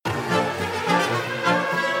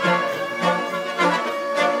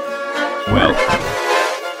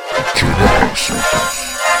What's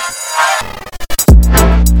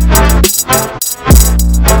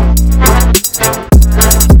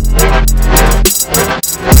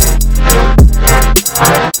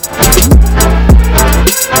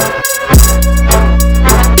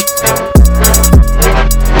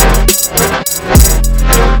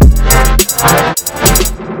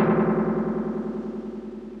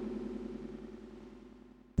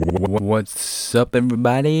up,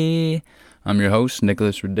 everybody? I'm your host,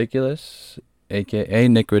 Nicholas Ridiculous, aka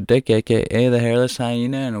Nick Ridic, aka the Hairless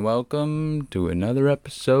Hyena, and welcome to another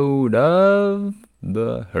episode of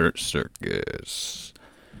The Hurt Circus.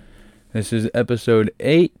 This is episode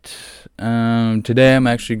 8. Today I'm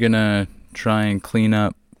actually gonna try and clean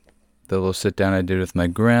up the little sit down I did with my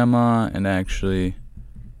grandma and actually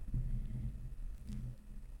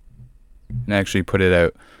put it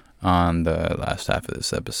out on the last half of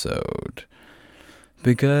this episode,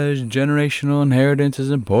 because generational inheritance is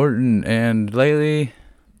important. And lately,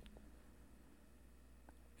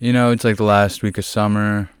 it's like the last week of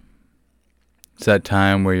summer. It's that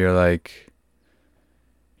time where you're like,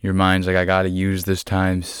 your mind's like, I gotta use this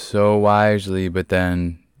time so wisely, but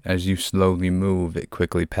then as you slowly move, it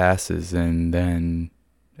quickly passes, and then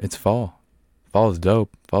it's fall. Fall's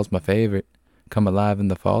dope. Fall's my favorite. Come alive in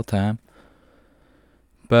the fall time.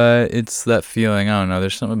 But it's that feeling, I don't know,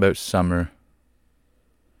 there's something about summer,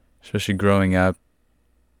 especially growing up.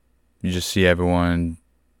 You just see everyone,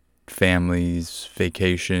 families,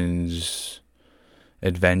 vacations,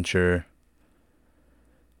 adventure.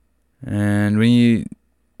 And when you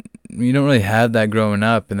don't really have that growing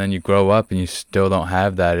up, and then you grow up and you still don't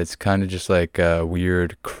have that, it's kind of just like a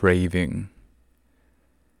weird craving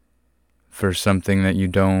for something that you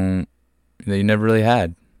never really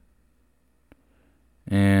had.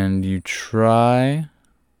 And you try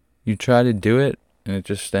to do it, and it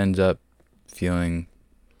just ends up feeling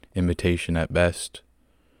imitation at best.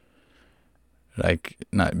 Like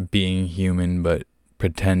not being human, but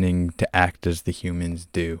pretending to act as the humans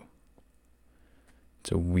do.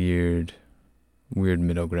 It's a weird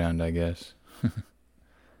middle ground, I guess.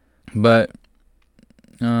 But,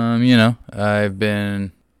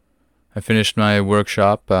 I finished my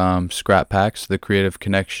workshop, Scrap Packs, the Creative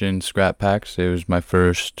Connection Scrap Packs. It was my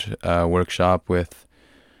first workshop with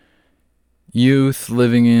youth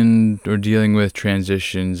living in or dealing with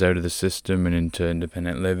transitions out of the system and into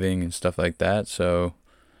independent living and stuff like that. So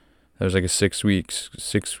that was like a 6 week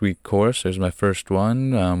course. It was my first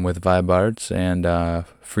one with Vibe Arts and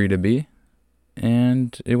Free to Be,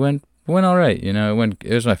 and it went all right.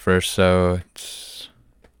 It was my first, so it's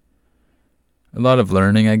a lot of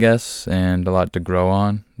learning, I guess, and a lot to grow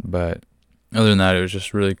on. But other than that, it was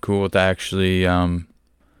just really cool to actually,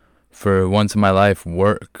 for once in my life,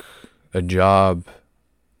 work a job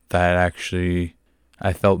that actually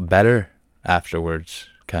I felt better afterwards,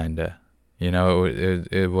 kinda.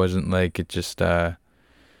 It wasn't like it just it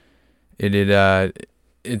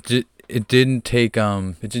didn't take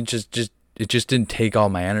it just didn't take all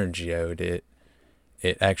my energy out. It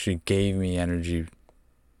actually gave me energy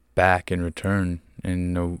back in return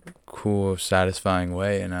in a cool, satisfying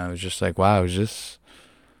way. And I was just like, wow, this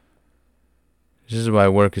is why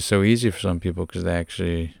work is so easy for some people, because they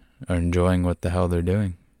actually are enjoying what the hell they're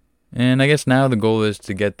doing. And I guess now the goal is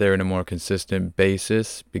to get there in a more consistent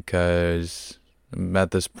basis, because I'm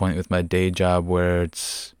at this point with my day job where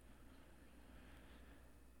it's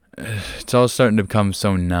all starting to become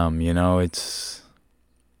so numb. It's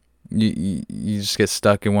you just get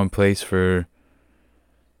stuck in one place for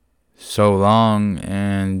so long,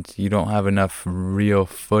 and you don't have enough real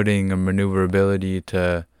footing or maneuverability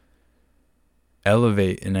to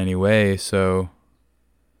elevate in any way, so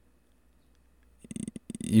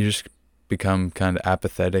you just become kind of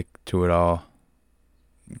apathetic to it all,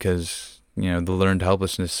 because the learned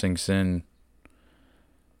helplessness sinks in,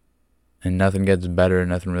 and nothing gets better,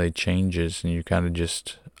 nothing really changes, and you kind of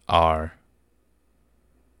just are.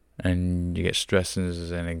 And you get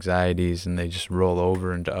stresses and anxieties, and they just roll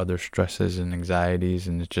over into other stresses and anxieties,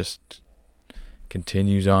 and it just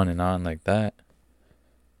continues on and on like that.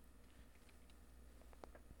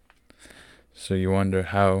 So you wonder,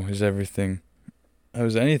 how is anything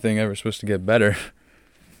ever supposed to get better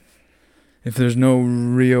if there's no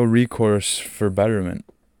real recourse for betterment?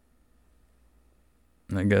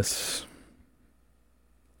 I guess,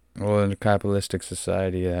 in a capitalistic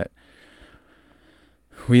society that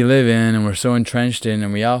we live in and we're so entrenched in,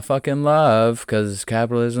 and we all fucking love, because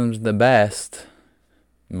capitalism's the best,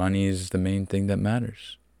 money is the main thing that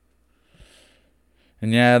matters.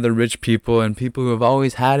 And yeah, the rich people and people who have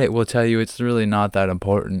always had it will tell you it's really not that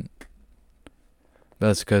important.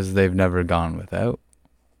 That's because they've never gone without,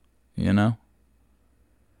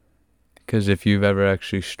 Because if you've ever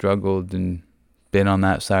actually struggled and been on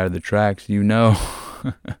that side of the tracks, you know.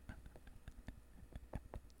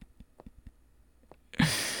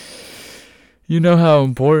 You know how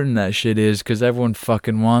important that shit is, because everyone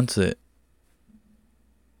fucking wants it.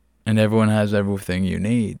 And everyone has everything you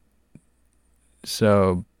need.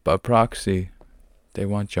 So, by proxy, they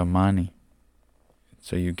want your money.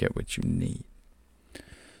 So you get what you need.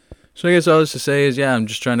 So I guess all this to say is, yeah, I'm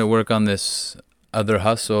just trying to work on this other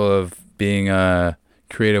hustle of being a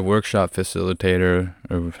creative workshop facilitator,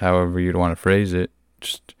 or however you'd want to phrase it.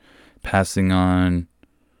 Just passing on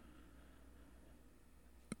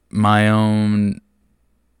my own,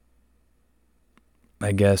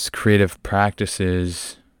 I guess, creative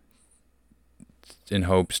practices in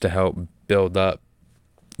hopes to help build up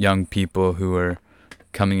young people who are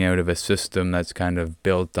coming out of a system that's kind of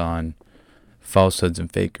built on falsehoods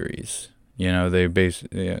and fakeries. You know, they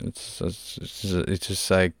basically, yeah, it's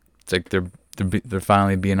just like, it's like they're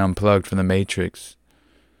finally being unplugged from the matrix,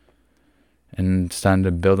 and it's time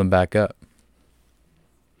to build them back up.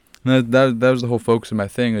 And that was the whole focus of my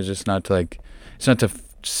thing. Was just not to it's not to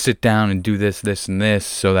sit down and do this, and this,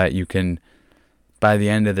 so that you can, by the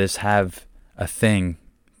end of this, have a thing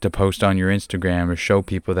to post on your Instagram or show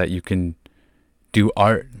people that you can do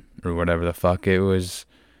art or whatever the fuck. It was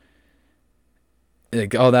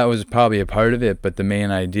like, that was probably a part of it, but the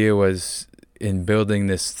main idea was, in building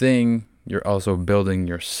this thing, you're also building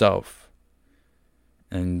yourself,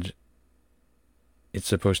 and it's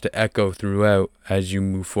supposed to echo throughout as you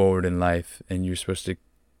move forward in life, and you're supposed to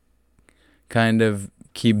kind of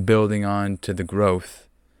keep building on to the growth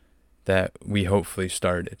that we hopefully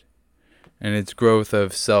started. And it's growth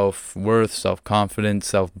of self-worth, self-confidence,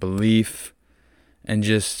 self-belief, and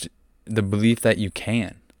just the belief that you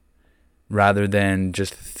can, rather than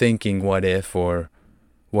just thinking what if or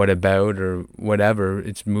what about or whatever.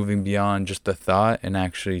 It's moving beyond just the thought and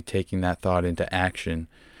actually taking that thought into action.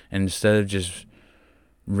 And instead of just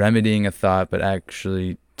remedying a thought, but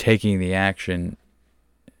actually taking the action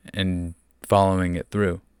and following it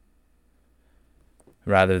through,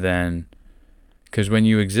 rather than, because when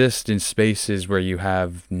you exist in spaces where you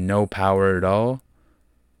have no power at all,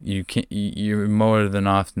 you're more than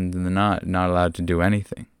often than not allowed to do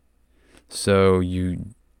anything. So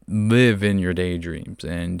you live in your daydreams,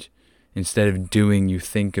 and instead of doing, you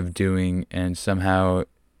think of doing, and somehow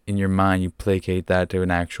in your mind you placate that to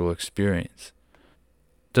an actual experience.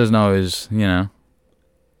 Doesn't always,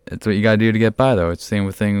 it's what you gotta do to get by, though. It's the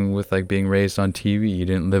same thing with like being raised on TV. You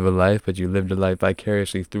didn't live a life, but you lived a life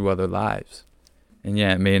vicariously through other lives. And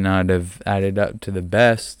yeah, it may not have added up to the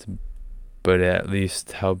best, but it at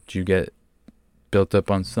least helped you get built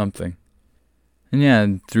up on something. And yeah,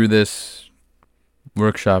 through this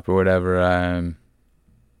workshop or whatever,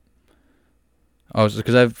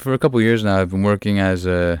 because for a couple of years now, I've been working as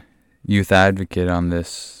a youth advocate on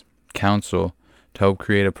this council to help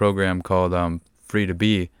create a program called Free to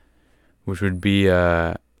Be, which would be,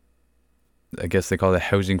 I guess they call it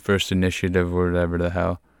Housing First Initiative or whatever the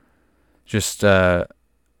hell. Just a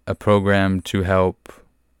program to help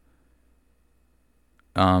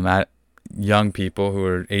at young people who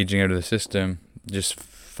are aging out of the system just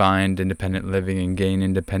find independent living and gain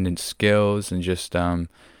independent skills, and just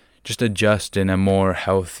adjust in a more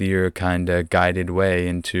healthier kind of guided way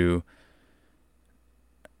into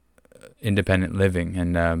independent living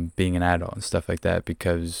and being an adult and stuff like that.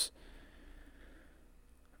 Because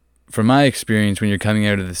from my experience, when you're coming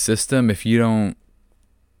out of the system, if you don't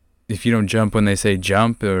jump when they say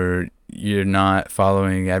jump, or you're not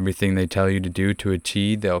following everything they tell you to do to a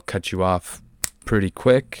T, they'll cut you off pretty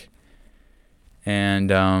quick. And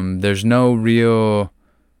there's no real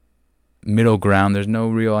middle ground. There's no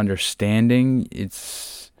real understanding.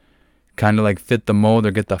 It's kind of like fit the mold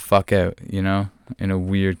or get the fuck out, in a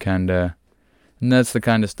weird kind of... And that's the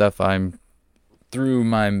kind of stuff I'm, through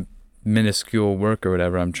my minuscule work or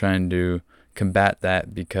whatever, I'm trying to combat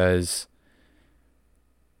that, because,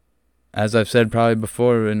 as I've said probably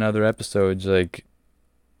before in other episodes, like,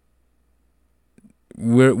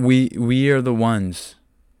 we are the ones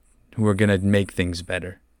who are gonna make things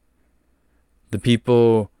better. The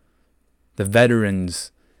people, the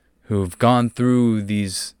veterans who've gone through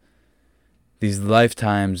these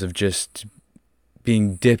lifetimes of just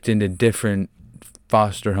being dipped into different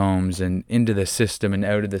foster homes and into the system and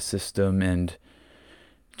out of the system, and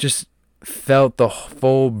just felt the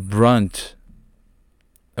full brunt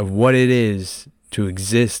of what it is to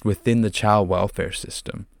exist within the child welfare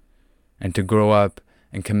system and to grow up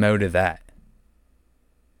and come out of that.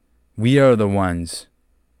 We are the ones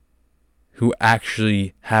who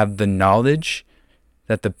actually have the knowledge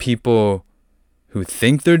that the people who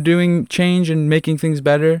think they're doing change and making things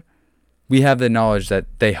better, we have the knowledge that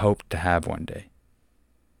they hope to have one day.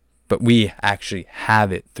 But we actually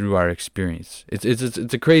have it through our experience.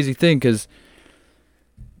 It's a crazy thing, because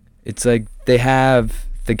it's like they have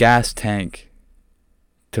the gas tank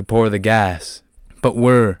to pour the gas, but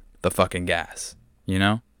we're the fucking gas, you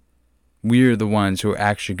know? We're the ones who are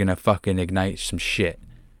actually gonna fucking ignite some shit.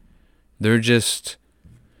 They're just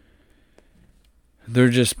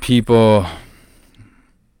people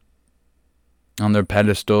on their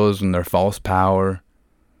pedestals and their false power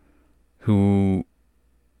who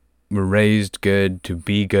were raised good to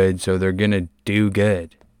be good, so they're gonna do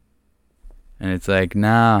good. And it's like,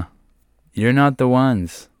 nah, you're not the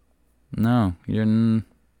ones. No, you're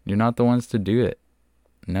not the ones to do it.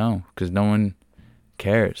 No, because no one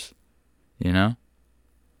cares, you know?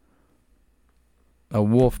 A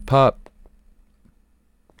wolf pup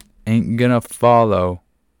ain't gonna follow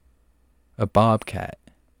a bobcat,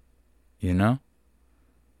 you know?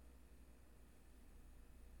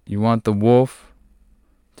 You want the wolf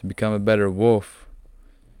to become a better wolf,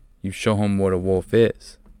 you show him what a wolf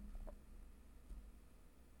is.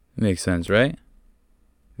 Makes sense, right?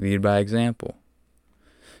 Lead by example.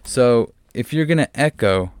 So, if you're going to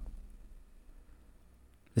echo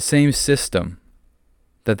the same system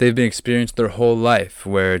that they've been experienced their whole life,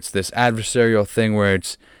 where it's this adversarial thing, where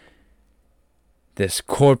it's this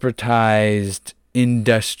corporatized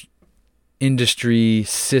industry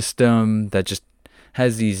system that just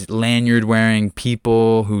has these lanyard-wearing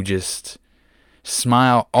people who just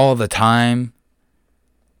smile all the time.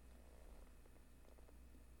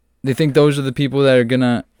 They think those are the people that are going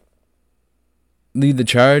to lead the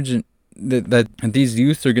charge, and that these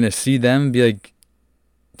youths are going to see them and be like,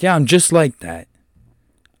 yeah, I'm just like that.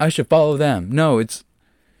 I should follow them. No, it's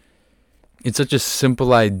such a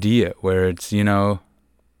simple idea where it's, you know,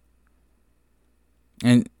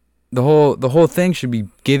 and the whole thing should be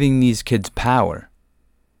giving these kids power.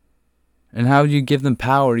 And how do you give them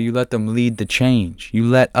power? You let them lead the change. You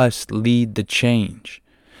let us lead the change.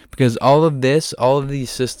 Because all of these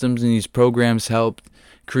systems and these programs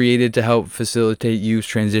created to help facilitate youth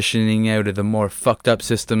transitioning out of the more fucked up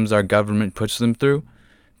systems our government puts them through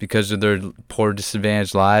because of their poor,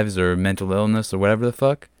 disadvantaged lives or mental illness or whatever the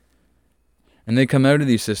fuck. And they come out of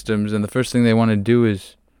these systems, and the first thing they want to do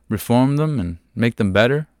is reform them and make them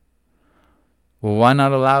better. Well, why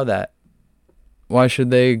not allow that? Why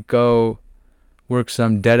should they go work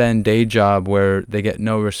some dead-end day job where they get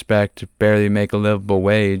no respect, barely make a livable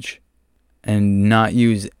wage, and not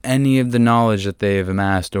use any of the knowledge that they have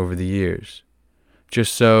amassed over the years,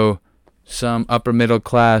 just so some upper middle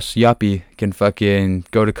class yuppie can fucking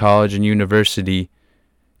go to college and university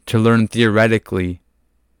to learn theoretically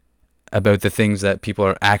about the things that people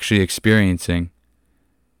are actually experiencing,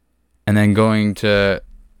 and then going to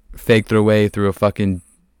fake their way through a fucking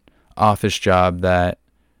office job that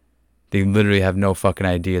they literally have no fucking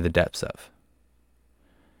idea the depths of.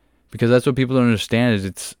 Because that's what people don't understand, is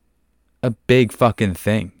it's a big fucking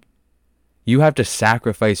thing. You have to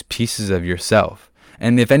sacrifice pieces of yourself.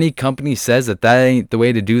 And if any company says that ain't the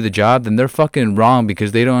way to do the job, then they're fucking wrong,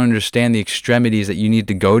 because they don't understand the extremities that you need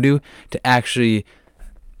to go to actually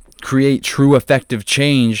create true effective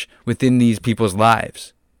change within these people's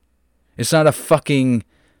lives. It's not a fucking,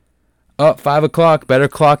 5 o'clock, better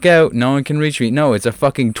clock out, no one can reach me. No, it's a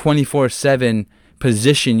fucking 24/7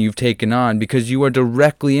 position you've taken on because you are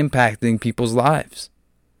directly impacting people's lives.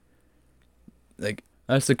 Like,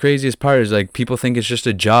 that's the craziest part, is like people think it's just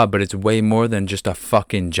a job, but it's way more than just a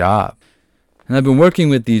fucking job. And I've been working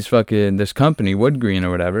with this company, Woodgreen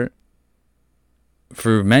or whatever,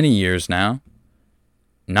 for many years now.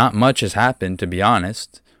 Not much has happened, to be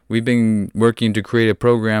honest. We've been working to create a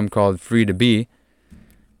program called Free to Be.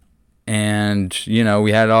 And, you know,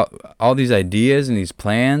 we had all these ideas and these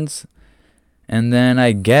plans. And then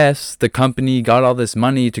I guess the company got all this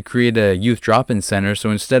money to create a youth drop-in center.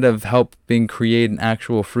 So instead of helping create an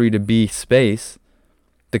actual Free to Be space,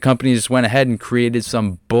 the company just went ahead and created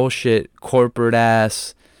some bullshit corporate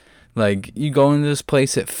ass. Like, you go into this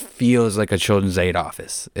place, it feels like a children's aid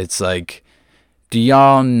office. It's like, do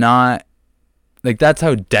y'all not, like, that's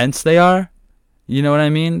how dense they are? You know what I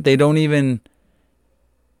mean? They don't even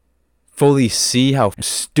fully see how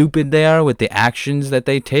stupid they are with the actions that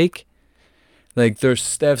they take. Like, they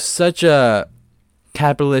have such a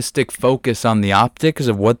capitalistic focus on the optics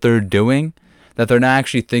of what they're doing that they're not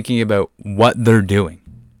actually thinking about what they're doing.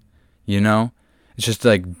 You know? It's just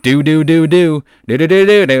like do.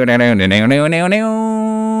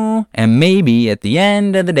 And maybe at the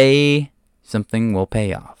end of the day, something will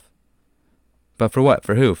pay off. But for what?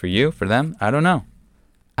 For who? For you? For them? I don't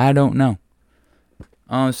know.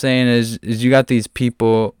 All I'm saying is you got these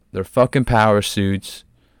people, they're fucking power suits,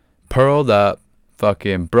 pearled up,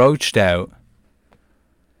 fucking broached out.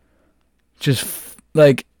 Just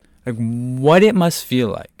like what it must feel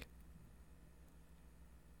like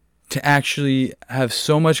to actually have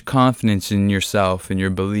so much confidence in yourself and your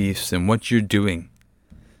beliefs and what you're doing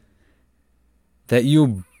that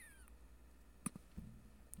you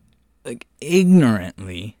like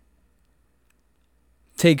ignorantly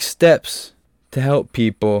take steps to help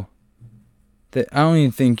people that I don't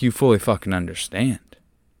even think you fully fucking understand.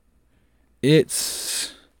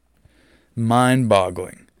 It's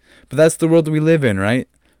mind-boggling. But that's the world that we live in, right?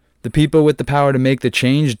 The people with the power to make the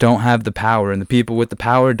change don't have the power, and the people with the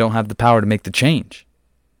power don't have the power to make the change.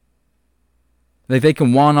 Like, they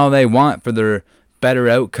can want all they want for their better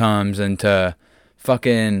outcomes and to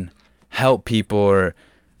fucking help people or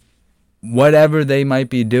whatever they might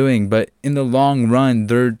be doing, but in the long run,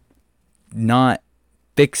 they're not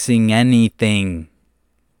fixing anything.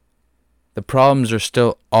 The problems are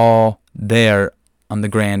still all there on the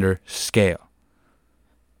grander scale.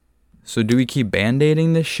 So do we keep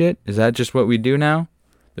band-aiding this shit? Is that just what we do now?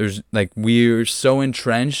 We're so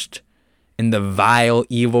entrenched in the vile,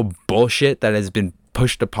 evil bullshit that has been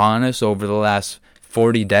pushed upon us over the last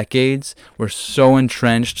 40 decades. We're so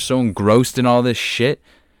entrenched, so engrossed in all this shit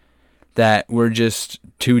that we're just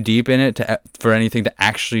too deep in it for anything to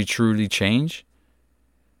actually truly change.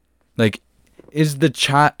 Like, is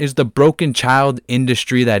the broken child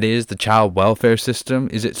industry that is the child welfare system,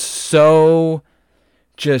 is it so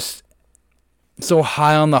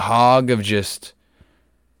high on the hog of just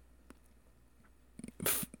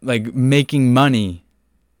like making money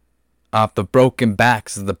off the broken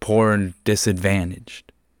backs of the poor and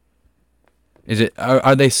disadvantaged?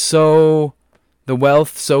 Are they so, the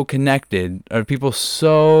wealth so connected? Are people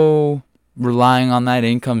so relying on that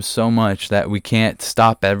income so much that we can't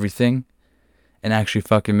stop everything and actually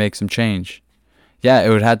fucking make some change? Yeah, it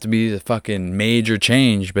would have to be the fucking major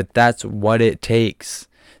change, but that's what it takes.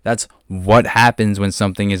 That's what happens when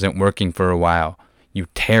something isn't working for a while. You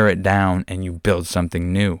tear it down and you build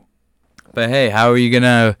something new. But hey, how are you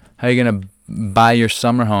gonna buy your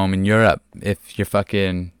summer home in Europe if you're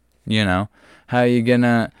fucking, how are you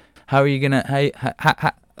gonna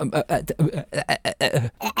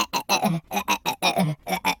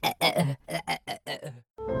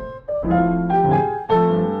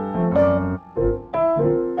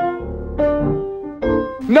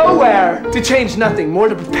Nowhere to change nothing, more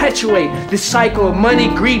to perpetuate this cycle of money,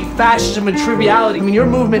 greed, fascism, and triviality. I mean, your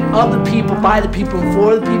movement of the people, by the people, and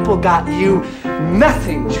for the people got you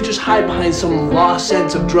nothing. You just hide behind some lost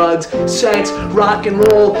sense of drugs, sex, rock and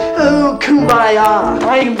roll. Oh, kumbaya.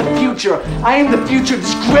 I am the future. I am the future of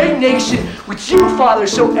this great nation which you, Father,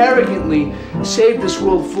 so arrogantly saved this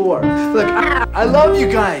world for. Look, I love you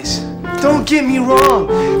guys. Don't get me wrong,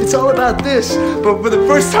 it's all about this, but for the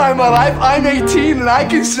first time in my life, I'm 18 and I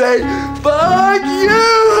can say, fuck you!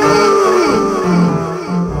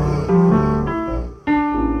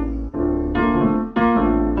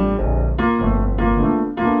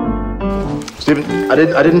 Stephen, I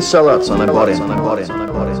didn't sell out, son. I bought in.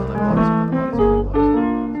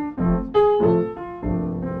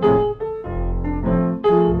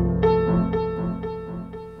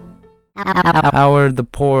 How are the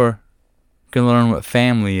poor gonna learn what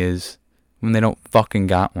family is when they don't fucking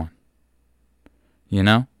got one? You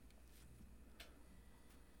know?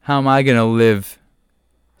 How am I gonna live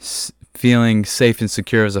feeling safe and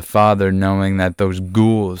secure as a father, knowing that those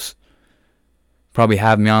ghouls probably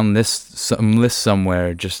have me on some list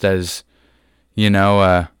somewhere, just as,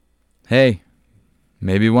 hey,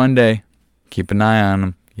 maybe one day, keep an eye on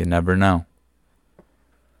them. You never know.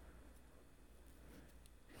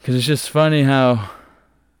 Because it's just funny how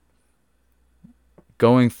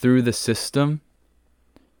going through the system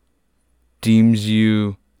deems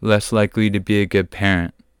you less likely to be a good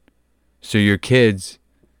parent. So your kids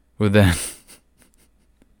will then...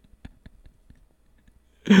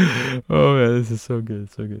 Oh man, this is so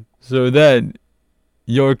good, so good. So then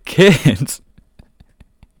your kids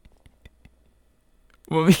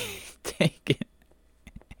will be taken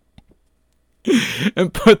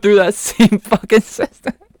and put through that same fucking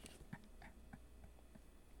system.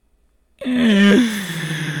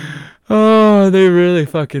 Oh, they really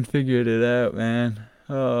fucking figured it out, man.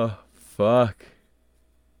 Oh, fuck.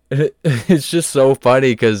 It's just so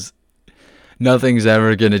funny because nothing's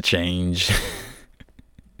ever gonna change.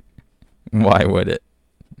 Why would it?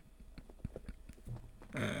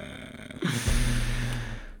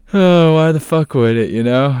 Oh, why the fuck would it,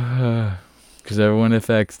 Because everyone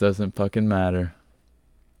affects doesn't fucking matter.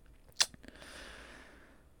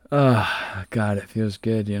 God, it feels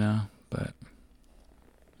good, but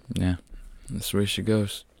yeah, that's the way she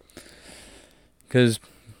goes. Because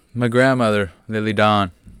my grandmother, Lily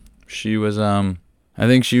Dawn, she was, I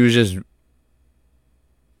think she was just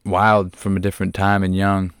wild from a different time and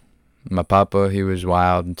young. My papa, he was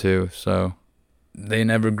wild too, so they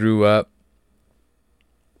never grew up,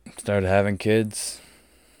 started having kids.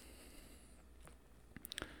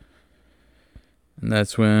 And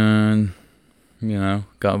that's when,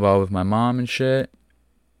 got involved with my mom and shit.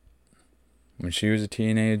 When she was a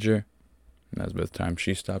teenager. And that was about the time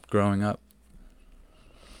she stopped growing up.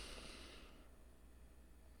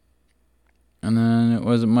 And then it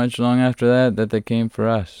wasn't much long after that they came for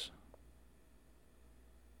us.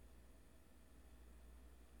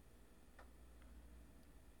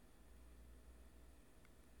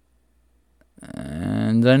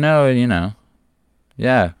 And I know,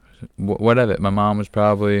 yeah, what of it? My mom was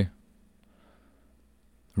probably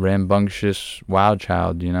rambunctious wild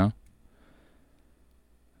child,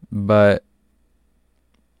 But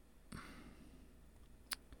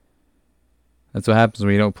that's what happens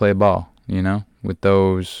when you don't play ball, with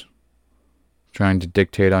those trying to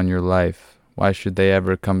dictate on your life. Why should they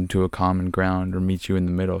ever come to a common ground or meet you in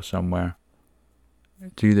the middle somewhere?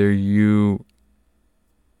 It's either you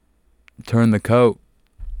turn the coat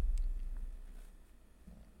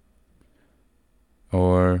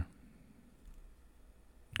or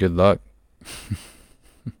good luck.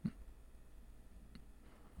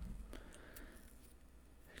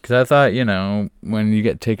 Because I thought, when you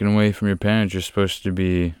get taken away from your parents, you're supposed to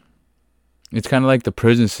be... It's kind of like the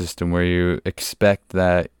prison system where you expect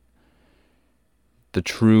that the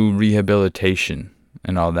true rehabilitation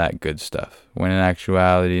and all that good stuff. When in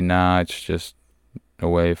actuality, it's just a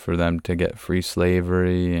way for them to get free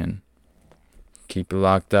slavery and keep you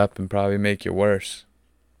locked up and probably make you worse.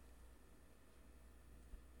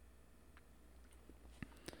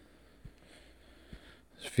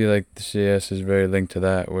 I feel like the CS is very linked to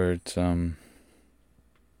that, where it's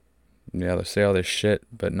they say all this shit,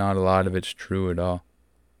 but not a lot of it's true at all.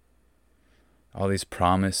 All these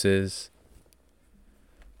promises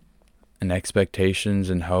and expectations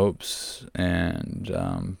and hopes and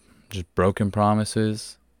just broken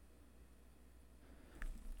promises.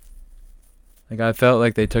 Like, I felt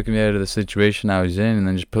like they took me out of the situation I was in and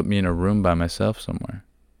then just put me in a room by myself somewhere.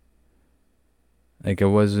 Like, there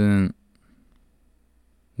was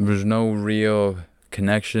no real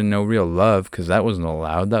connection, no real love, because that wasn't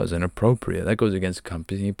allowed. That was inappropriate. That goes against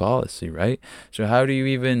company policy, right? So how do you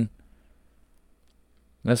even...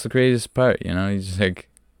 That's the craziest part, you just like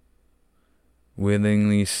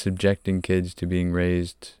willingly subjecting kids to being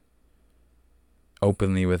raised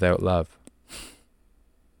openly without love.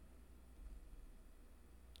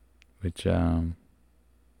 Which,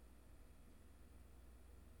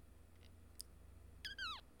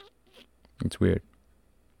 it's weird.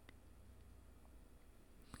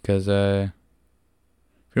 Because if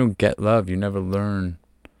you don't get love, you never learn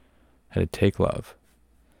how to take love.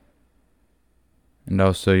 And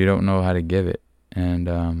also, you don't know how to give it. And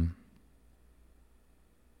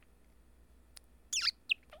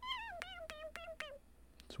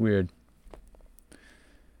it's weird.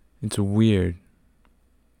 It's weird.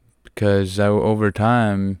 Because over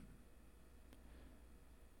time,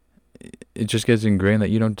 it just gets ingrained that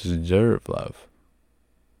you don't deserve love.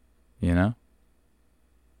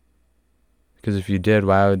 Because if you did,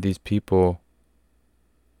 why would these people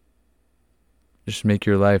just make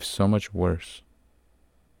your life so much worse?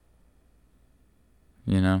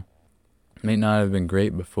 It may not have been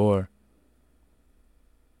great before,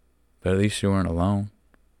 but at least you weren't alone.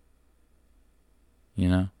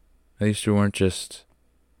 At least you weren't just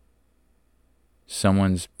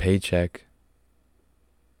someone's paycheck,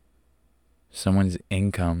 someone's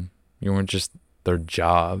income. You weren't just their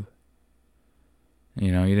job.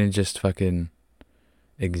 You didn't just fucking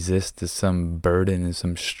exist as some burden in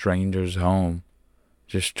some stranger's home,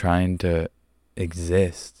 just trying to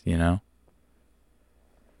exist,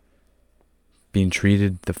 Being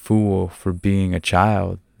treated the fool for being a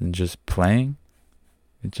child and just playing.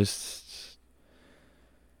 It's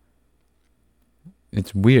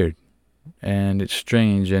weird. And it's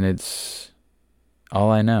strange, and it's all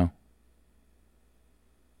I know.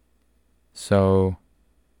 So,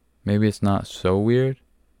 maybe it's not so weird,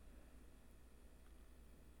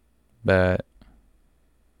 but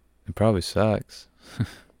it probably sucks.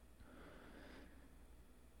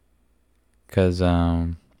 Because,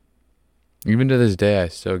 even to this day, I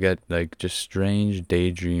still get, just strange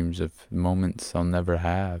daydreams of moments I'll never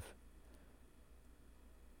have.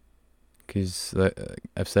 Because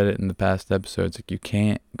I've said it in the past episodes, you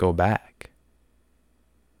can't go back.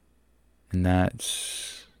 And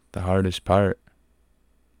that's the hardest part.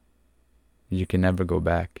 You can never go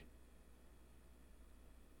back.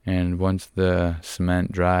 And once the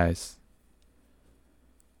cement dries,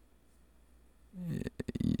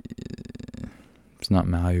 it's not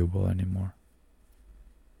malleable anymore.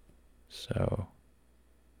 So,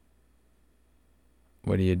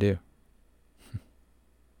 what do you do?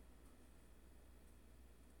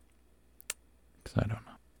 Because I don't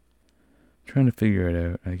know. I'm trying to figure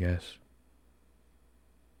it out, I guess.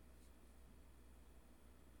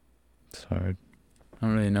 It's hard. I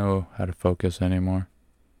don't really know how to focus anymore.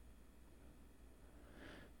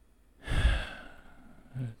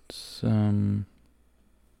 It's,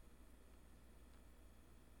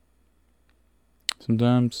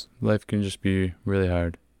 sometimes life can just be really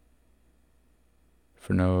hard.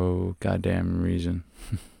 For no goddamn reason.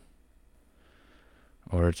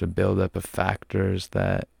 Or it's a buildup of factors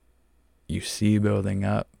that you see building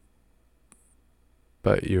up,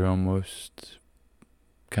 but you're almost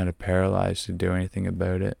kind of paralyzed to do anything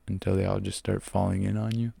about it until they all just start falling in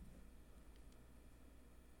on you.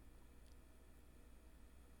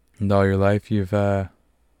 And all of your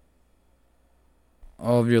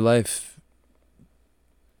life,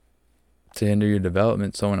 to hinder your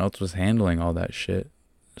development, someone else was handling all that shit.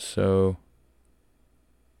 So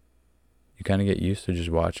you kind of get used to just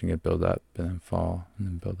watching it build up and then fall, and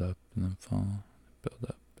then build up and then fall, build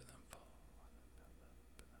up and then fall.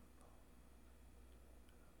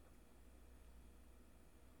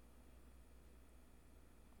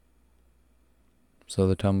 So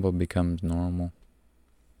the tumble becomes normal.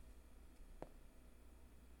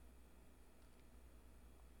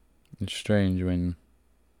 It's strange when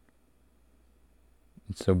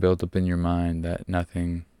it's so built up in your mind that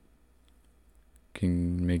nothing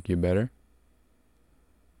can make you better.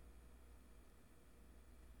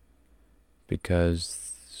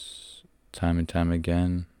 Because time and time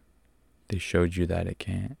again, they showed you that it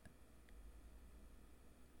can't.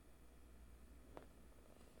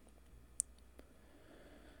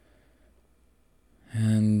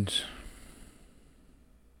 And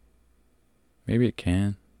maybe it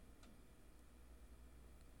can,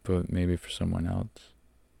 but maybe for someone else.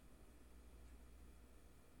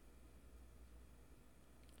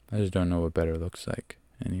 I just don't know what better looks like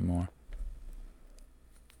anymore.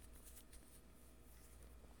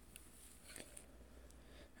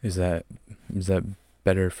 Is that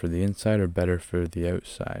better for the inside or better for the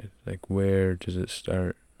outside? Like, where does it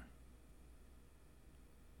start?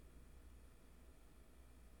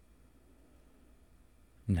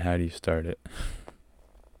 And how do you start it?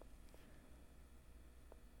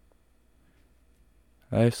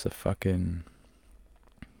 Life's a fucking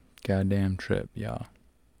goddamn trip, y'all.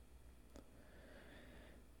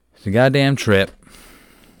 It's a goddamn trip.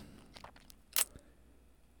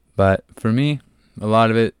 But for me, a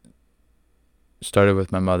lot of it started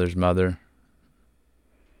with my mother's mother.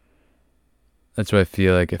 That's why I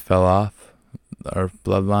feel like it fell off. Our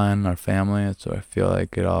bloodline, our family. That's why I feel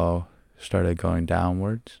like it all started going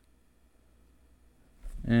downwards.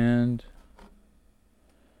 And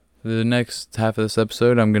for the next half of this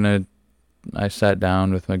episode, I sat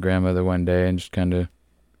down with my grandmother one day and just kind of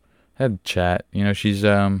had a chat. You know, she's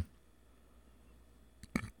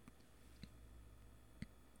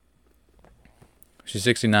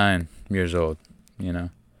 69 years old, you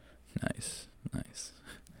know. Nice.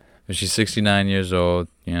 But she's 69 years old,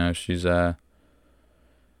 you know, she's up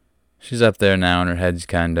there now and her head's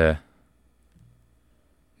kind of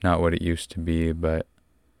not what it used to be, but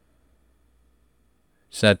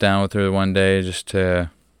sat down with her one day just to,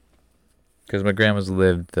 because my grandma's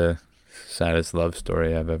lived the saddest love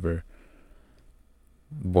story I've ever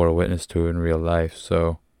bore witness to in real life,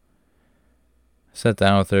 so I sat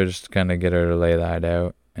down with her just to kind of get her to lay that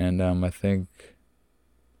out. And I think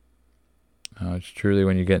it's truly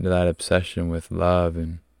when you get into that obsession with love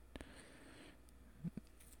and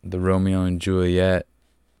the Romeo and Juliet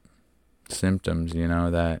symptoms, you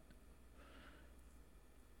know, that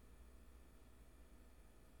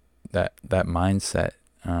mindset.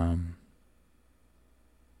 I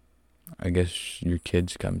guess your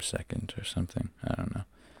kids come second or something. I don't know.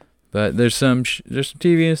 But there's some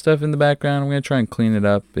TV and stuff in the background. I'm going to try and clean it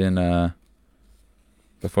up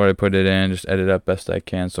before I put it in. Just edit up best I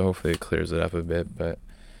can, so hopefully it clears it up a bit. But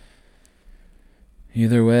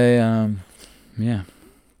either way, yeah.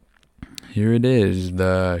 Here it is,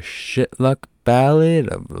 the Shitluck Ballad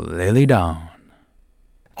of Lily Dawn.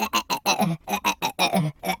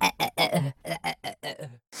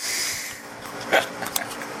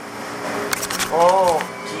 Oh,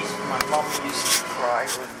 geez, my mom used to cry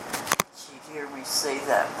when she'd hear me say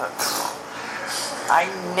that, but I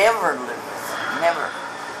never lived never.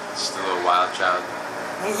 Just a little wild child.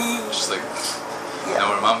 Just like, know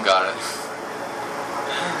where mom got it.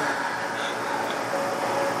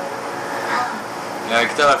 Yeah, I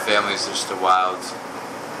can tell our family's just a wild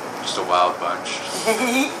bunch.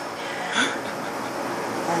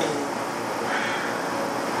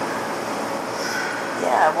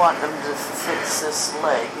 Yeah, I want them to fix this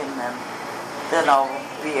leg and then I'll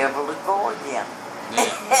be able to go again.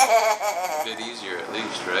 Yeah. A bit easier at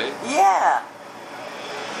least, right? Yeah.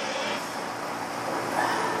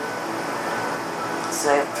 Because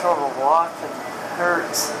I have trouble walking. It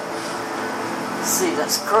hurts. See,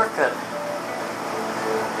 that's crooked.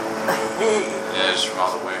 Yeah, just from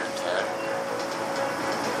all the wear and tear.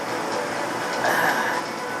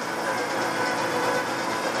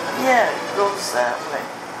 Yeah, it goes that way.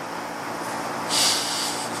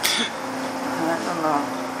 I don't know.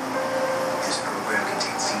 This program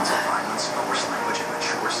contains scenes of violence, coarse language, and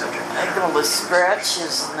mature subject I matter. got all the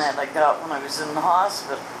scratches and that I got when I was in the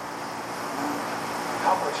hospital.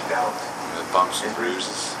 How much doubt? The bumps and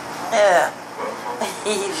bruises. Yeah.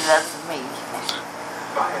 That's me.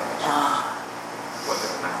 By whether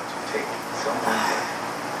or not to take something.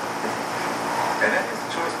 And that is the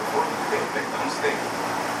choice before you make no mistake.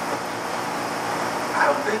 I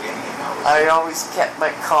don't think any of us. I always kept my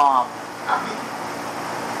calm. I mean,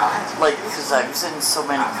 I had to Like, because I was in so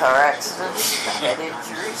many car accidents, head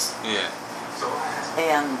injuries. Yeah. So I asked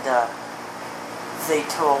And they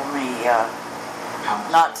told me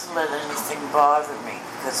not to let anything bother me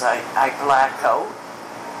because I black out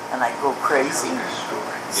and I go crazy.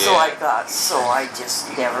 So I just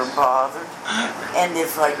never bothered. And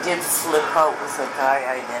if I did flip out with a guy,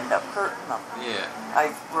 I'd end up hurting them. Yeah.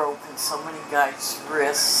 I've broken so many guys'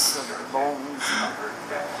 wrists and bones.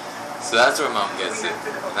 So that's where mom gets it.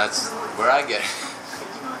 And that's where I get it.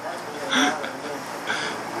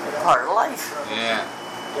 Part of life. Yeah.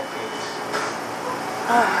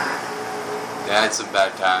 Yeah, I had some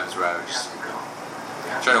bad times where I was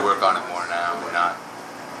trying to work on it more now and not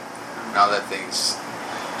let things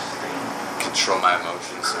control my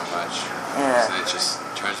emotions so much. Yeah. And it just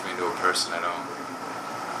turns me into a person I don't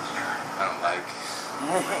like.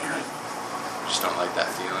 Just don't like that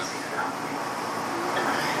feeling.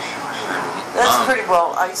 That's pretty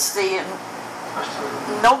well. I stay in.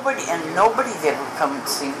 Nobody ever come and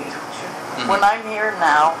see me. When I'm here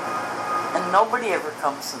now, and nobody ever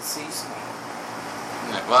comes and sees me.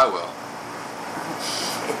 Yeah, well,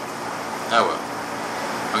 I will.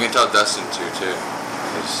 I'm gonna tell Dustin too,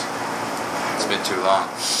 because it's been too long.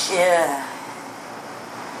 Yeah.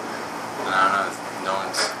 And I don't know, no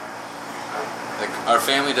one's like our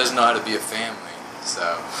family doesn't know how to be a family,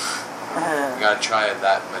 so we gotta try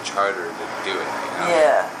that much harder to do it. You know?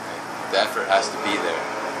 Yeah. Like, the effort has to be there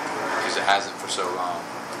because it hasn't for so long.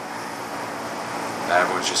 That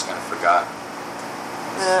everyone's just kind of forgotten.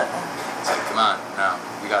 Yeah. It's like, come on, no,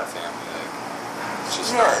 we got a family. Like, it's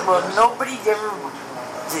just Yeah. not. Well,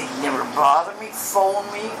 they never bother me, phone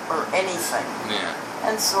me, or anything. Yeah.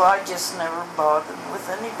 And so I just never bothered with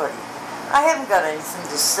anybody. I haven't got anything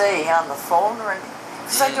to say on the phone or anything,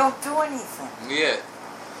 because I don't do anything. Yeah.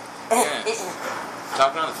 Yeah.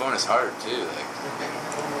 Talking on the phone is hard too. Like,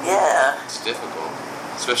 Yeah. it's difficult,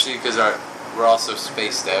 especially because we're all so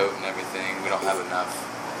spaced out and everything. We don't have enough.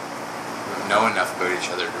 We don't know enough about each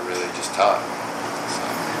other to really just talk. So.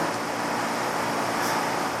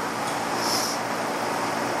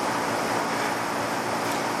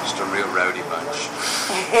 Just a real rowdy bunch.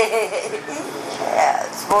 Yeah,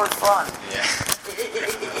 it's more fun. Yeah.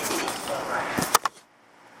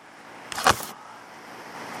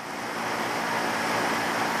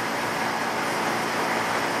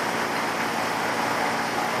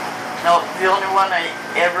 No, the only one I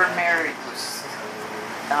ever married was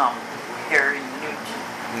Harry Nugent.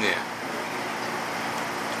 Yeah.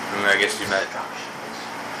 I mean, I guess you met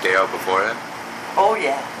Dale before him? Oh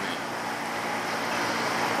yeah.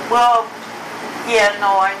 Well, yeah,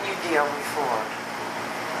 no, I knew Dale before,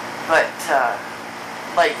 but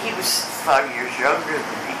like he was 5 years younger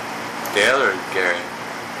than me. Dale or Gary?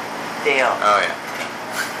 Dale. Oh, yeah.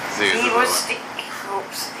 So He the was little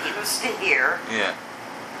he was to here, one. Yeah.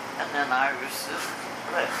 and then I was just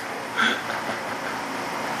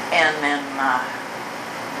and then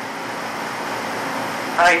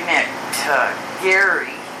I met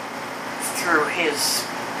Gary through his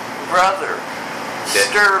brother,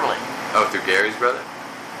 Sterling. Oh, through Gary's brother?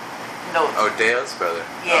 No, Oh, Dale's brother?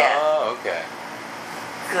 Yeah. Oh, okay.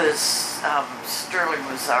 because Sterling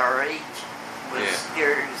was our age,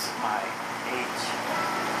 Gary was my age,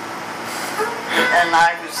 and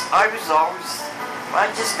I just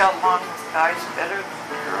got along with guys better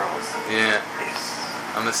than girls. Yeah.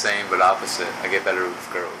 I'm the same, but opposite. I get better with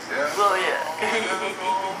girls. Well, yeah.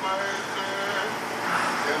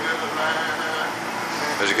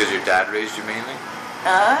 Was it because your dad raised you mainly?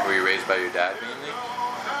 Huh? Were you raised by your dad mainly?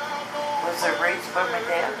 Was I raised by my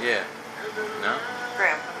dad? Yeah. No?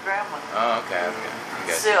 Grandpa and grandma. Oh, okay.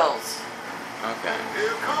 Okay. Sills. Okay.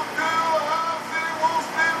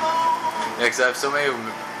 Yeah, because I have so many.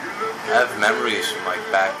 I have memories from like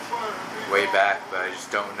way back, but I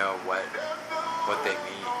just don't know what they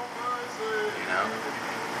mean. You know?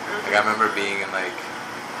 Like I remember being in like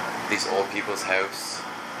these old people's house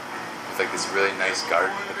with like this really nice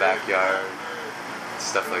garden in the backyard,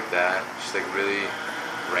 stuff like that. Just like really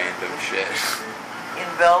random shit. In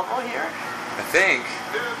Belleville here? I think.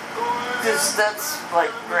 Because that's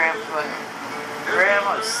like Grandpa and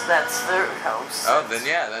Grandma's, that's their house. Oh, then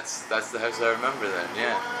yeah, that's the house I remember then,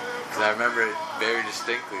 yeah. Because I remember it very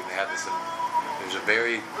distinctly. They had this, it was a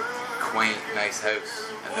very quaint, nice house.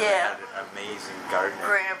 And then Yeah. it had an amazing garden.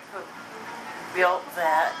 Grandpa built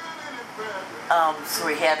that, so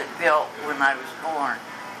he had it built when I was born.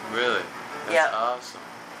 Really? That's Yeah. awesome.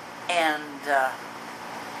 And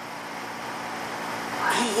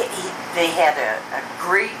they had a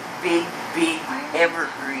great big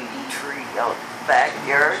evergreen tree out in the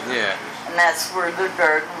backyard. Yeah. And that's where the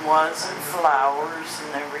garden was, and flowers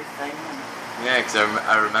and everything. Yeah, because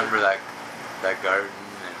I remember that garden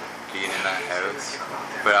and being in that house.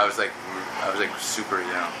 But I was like super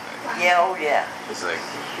young. Yeah, oh yeah. It was like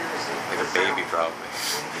a baby probably.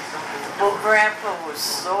 Well, Grandpa was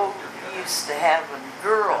so used to having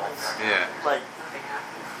girls. Yeah. Like,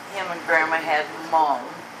 him and Grandma had Mom,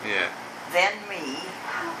 Yeah. then me,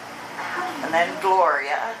 and then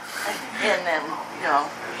Gloria, and then, you know,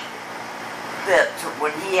 that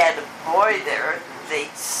when he had a boy there,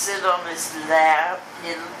 they'd sit on his lap,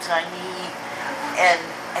 little tiny,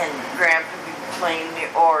 and Grandpa would be playing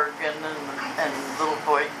the organ, and the little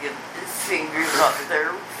boy would get his fingers up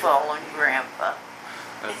there following Grandpa.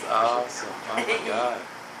 That's awesome. Oh my god.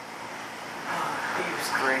 He was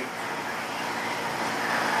great.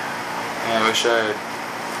 Yeah, I wish I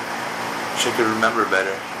could remember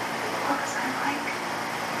better.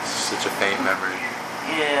 It's such a faint memory.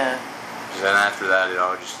 Yeah. And then after that, it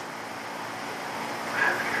all just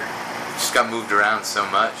got moved around so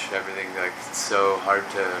much. Everything, like, it's so hard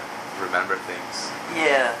to remember things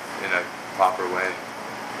Yeah. in a proper way.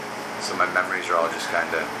 So my memories are all just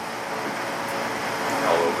kind of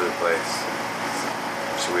all over the place.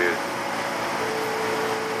 It's weird.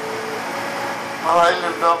 Well, I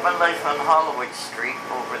lived all my life on Holloway Street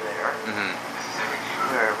over there, Mm-hmm.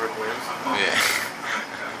 wherever it is. Yeah.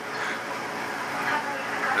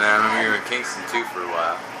 And I remember you were in Kingston too for a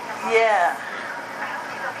while. Yeah.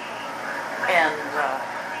 And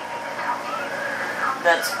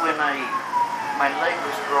that's when my leg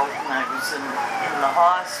was broken. I was in the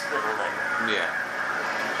hospital there. Yeah.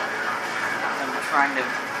 And trying to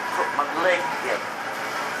put my leg together.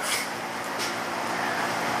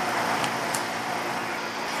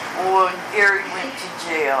 When Gary went to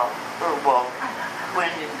jail,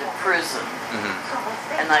 went into prison,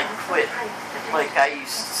 Mm-hmm. and I quit. Like I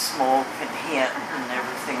used to smoke and hit and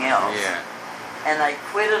everything else. Yeah. And I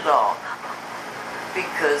quit it all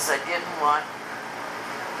because I didn't want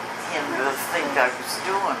him to think I was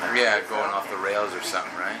doing it. Yeah, going off the rails or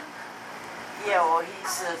something, right? Yeah, well, he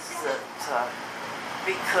says that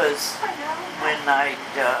because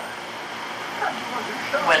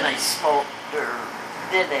when I smoked or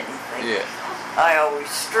did anything, Yeah. I always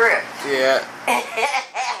stripped. Yeah.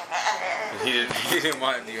 He didn't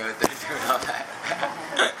want you out there doing all that.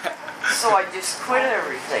 So I just quit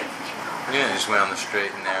everything. Yeah, just went on the straight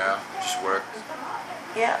and narrow, just worked.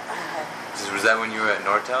 Yeah. Was that when you were at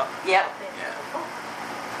Nortel? Yep. Yeah.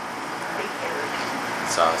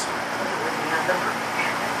 That's awesome.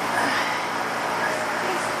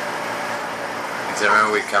 Because I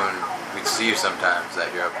remember we'd see you sometimes at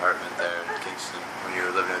your apartment there in Kingston when you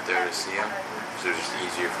were living out there to see him. So it was just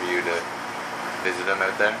easier for you to visit him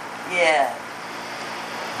out there. Yeah.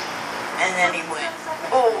 And then he went,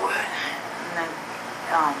 and then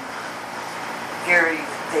Gary,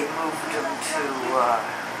 they moved him to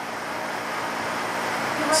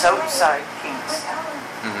Southside Kingston.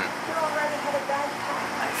 Mm-hmm.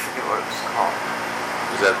 I forget what it was called.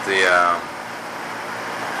 Was that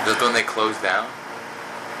the one they closed down?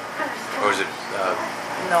 Or was it,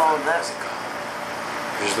 No, that's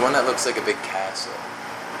there's the one that looks like a big castle.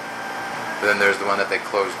 But then there's the one that they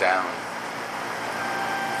closed down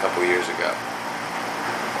a couple years ago.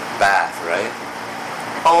 Bath, right?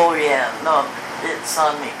 oh yeah, no, it's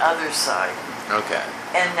on the other side. Okay.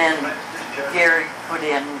 And then Gary put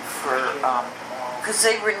in for, because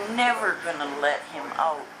they were never going to let him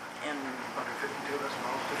out in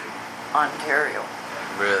Ontario.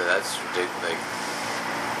 Really, that's ridiculous.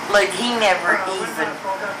 Like he never even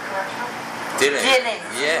Didn't.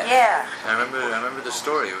 Yeah. I remember the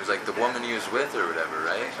story. It was like the woman he was with or whatever,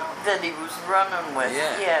 right? That he was running with.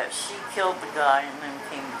 Yeah. She killed the guy and then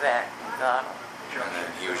came back and got him. And then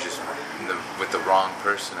he was just with the wrong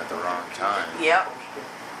person at the wrong time. Yep.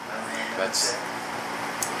 That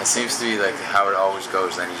seems to be like how it always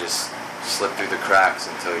goes. Then you just slip through the cracks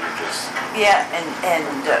until you just. Yeah,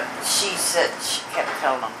 and she said, she kept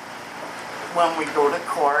telling him, when we go to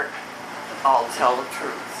court, I'll tell the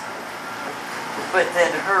truth. But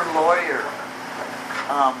then her lawyer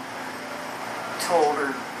told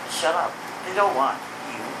her, shut up. They don't want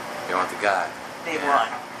you. They want the guy. They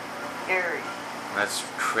want Gary. That's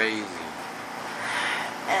crazy.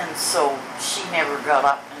 And so she never got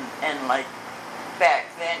up and like back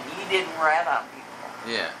then you didn't rat on people.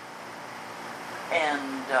 Yeah.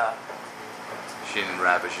 And she didn't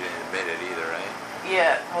rap it, she didn't admit it either, right?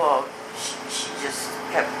 yeah, well, she just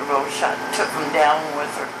kept her mouth shut, took him down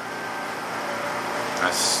with her.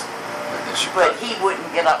 That's. But he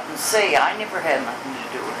wouldn't get up and say, I never had nothing to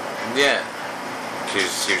do with it. Yeah. He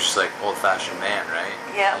was just like old-fashioned man, right?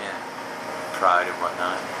 Yeah. Pride and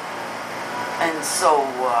whatnot. And so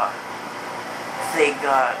they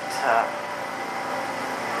got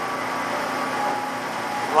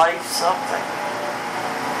life something,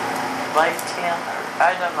 life 10, or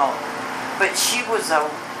I don't know. But she was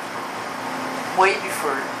out way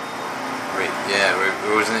before. Wait, yeah,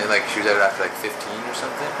 wasn't it like she was out after like 15 or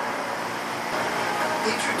something?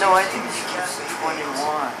 No, I think she was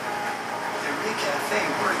 21.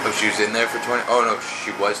 Oh, she was in there for 20? Oh no, she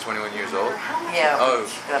was 21 years old? Yeah, oh,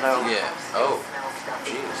 she got out. Yeah, oh,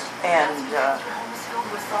 jeez. And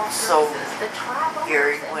so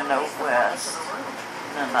Gary went out west,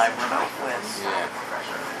 and then I went out west. Yeah.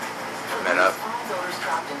 Met up.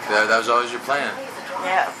 That was always your plan?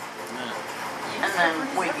 Yeah. And then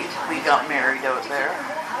we got married out there.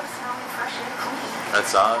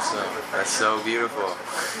 That's awesome. That's so beautiful.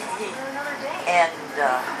 And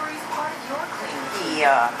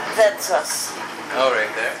that's us. Oh, right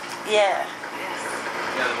there? Yeah.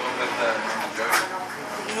 Yeah, the one with the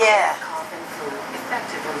Yeah.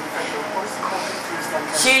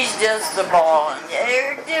 She's just a ball.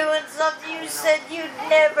 You're doing something you said you'd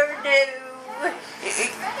never do.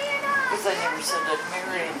 Because I never said I'd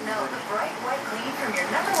marry him. No, the bright white clean from your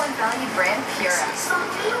 #1 value brand, Pura. So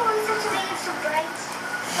do you want such a thing as so bright?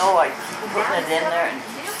 No, I keep putting it in there and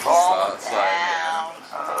fall down.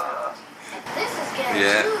 This is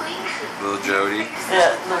getting too easy. Little Jody.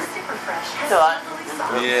 Yeah, look. Done.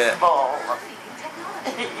 Yeah. Ball.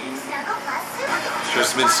 It's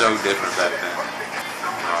just been so different back then.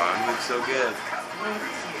 Oh, it looks so good.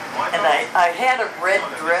 And I had a red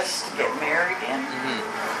dress to get married in.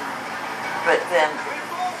 But then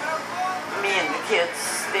me and the kids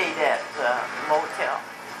stayed at the motel.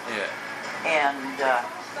 Yeah. And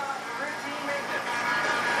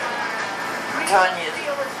Tanya,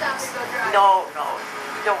 no,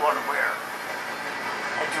 you don't want to wear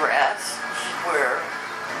a dress.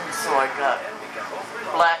 And so I got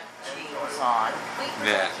black jeans on.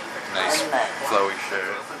 Yeah. Nice And that flowy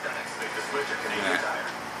shirt. Yeah.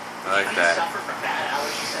 I like that.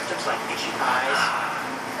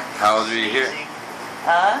 How old were you here?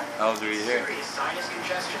 Huh? How old were you here? Serious sinus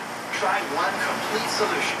congestion? Try one complete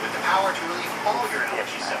solution with the power to relieve all your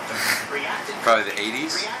allergy symptoms. Reactant. Probably the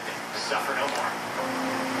 80s? Reactant. Suffer no more.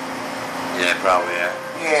 Yeah, probably, yeah.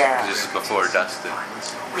 Yeah. This is before Dustin.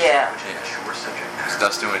 Yeah. Because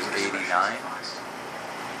Dustin was 89?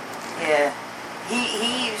 Yeah.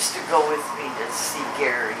 He used to go with me to see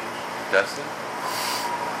Gary Dustin?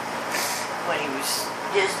 when he was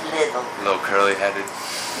just little. Little curly headed,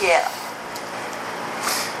 Yeah.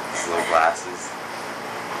 little glasses.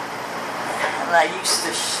 And I used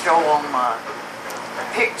to show him a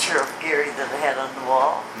picture of Gary that I had on the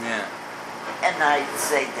wall. Yeah. And I'd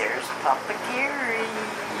say, there's Papa Gary.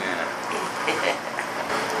 Yeah.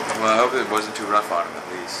 Well, I hope it wasn't too rough on him at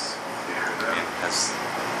least. I mean, that's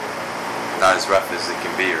not as rough as it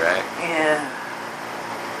can be, right? Yeah.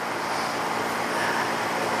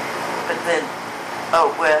 But then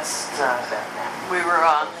out west, we were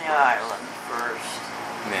on the island first.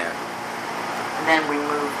 Yeah. And then we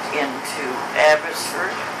moved into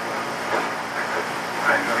Abbotsford.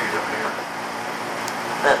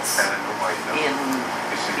 That's in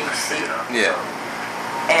BC. Yeah.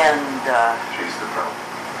 And She's the problem.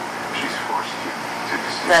 She's forced you to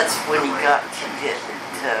deceive. that's when he got to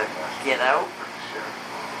get out.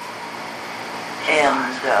 And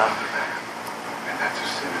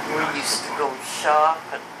we used to go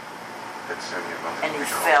shopping, and he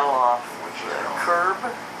fell off the curb.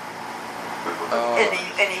 Oh.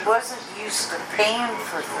 And he wasn't used to paying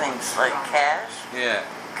for things like cash. Yeah.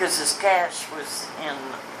 Because his cash was in,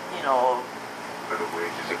 you know,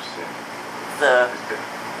 the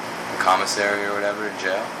Commissary or whatever in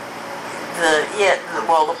jail?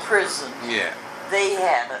 the prison. Yeah. They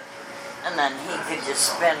had it, and then he could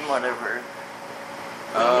just spend whatever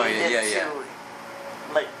Oh, he needed yeah. to,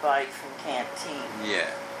 like buy from canteen. Yeah.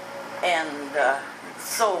 And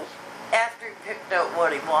so after he picked out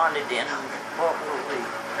what he wanted in, what were we,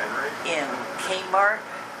 in Kmart?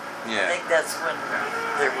 I Yeah. think that's when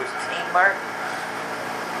there was Kmart.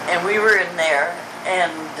 And we were in there,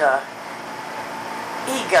 and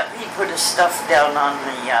he put his stuff down on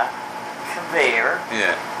the conveyor,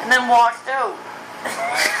 Yeah. and then walked out.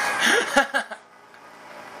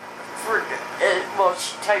 Well,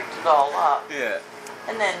 she typed it all up, Yeah.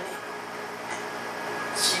 and then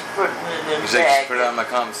she put it in a He's like, bag. just put it on my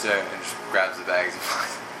commissary and just grabs the bags and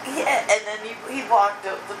flies. Yeah, and then he walked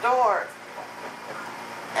out the door.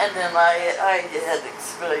 And then I had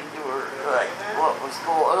explained to her like what was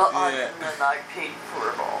going on, Yeah. and then I paid for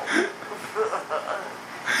it all.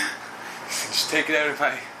 Just take it out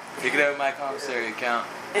of my commissary account.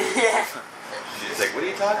 Yeah. She's like, what are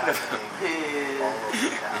you talking about?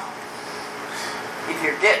 If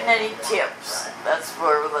you're getting any tips, that's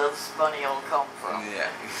where this money will come from. Yeah.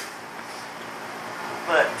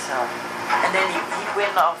 But and then he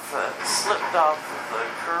went off, slipped off the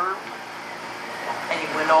curb, and he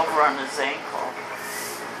went over on his ankle.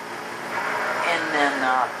 And then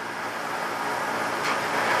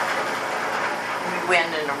we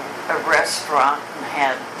went in a restaurant and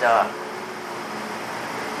had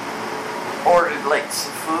ordered like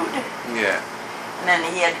some food. Yeah. And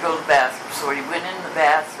then he had to go to the bathroom, so he went in the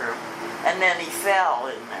bathroom, and then he fell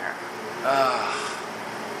in there.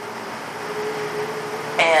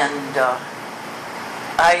 And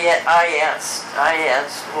I asked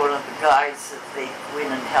one of the guys if they go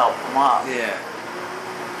in and help him up. Yeah.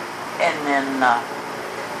 And then,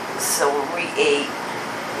 so we ate,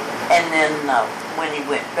 and then when he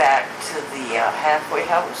went back to the halfway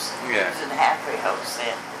house, Yeah. he was in the halfway house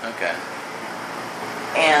then, Okay.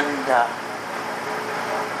 and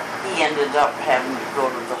he ended up having to go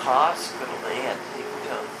to the hospital. They had to take him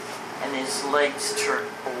to, and his legs turned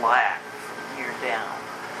black from here down.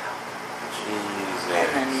 Jesus. And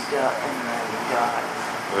then he died.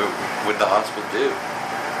 What did the hospital do?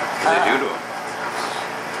 What did they do to him?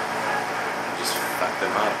 Just fucked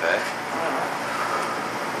him up, eh?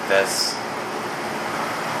 That's...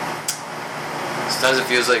 Sometimes it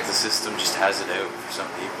feels like the system just has it out for some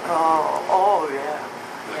people. Oh yeah.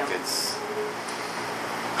 Like Yeah. it's...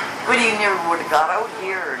 But he never would have got out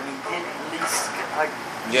here, and he did at least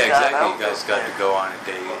Yeah, got exactly. out You guys of got there. to go on a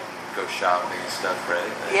date and go shopping and stuff, right?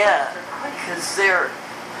 Like, Yeah, because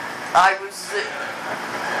I was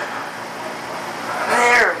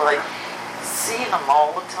there, like, seeing him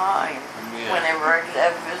all the time. Yeah. Whenever I could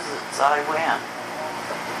have visits, I went.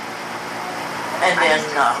 And then,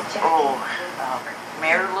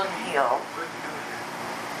 Marilyn Hill,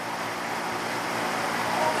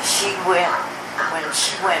 when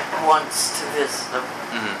she went once to visit him,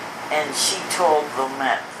 and she told them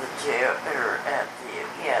at the jail, or at the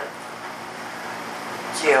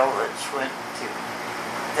jail that she went to,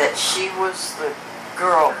 that she was the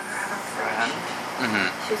girlfriend,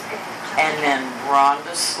 and then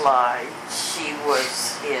Rhonda Sly, she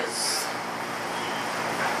was his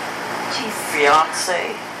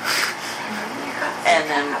fiance, and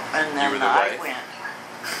then You were the I wife? went.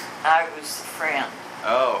 I was the friend.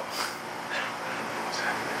 Oh.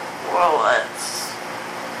 Well, that's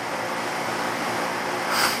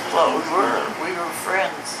well, we were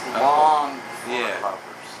friends long before Yeah.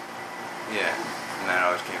 lovers. Yeah. And that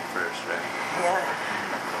always came first, right? Yeah.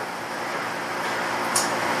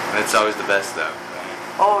 That's always the best, though.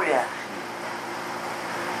 Oh yeah.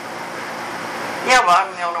 Yeah, well,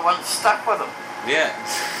 I'm the only one that stuck with him. Yeah.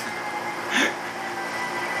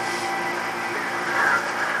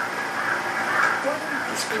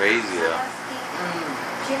 It's crazy, though.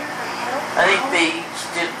 I think they each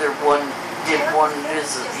did one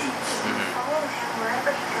visit each.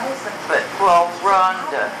 But well,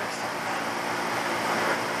 Rhonda,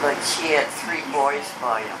 like she had 3 boys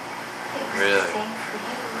by him, Really?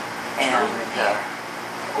 and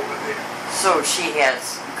so she had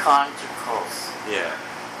some conjugals Yeah.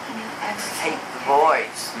 to take the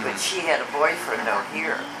boys, but she had a boyfriend out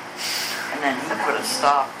here, and then he put a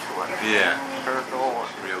stop to it. Yeah. Her going.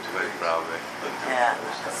 Real quick, probably. Yeah.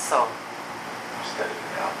 So studying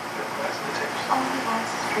the album, memorizing the tapes. All he wants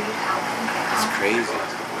is for you to help him get It's confidence. crazy.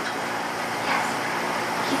 Yes.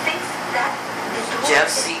 He thinks that the door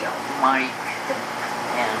Jesse, is the, Mike,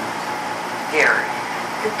 and Gary.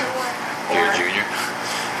 the door Gary or Jr.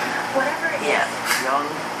 whatever it Yeah, is.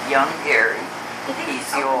 young Gary. He thinks He's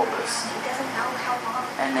it's the open. oldest. He doesn't know how long.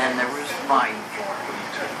 And then there was it's been Mike. for.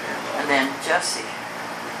 And then Jesse.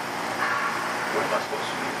 What am I supposed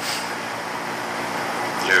to do?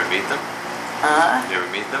 Did you ever meet them? Did you ever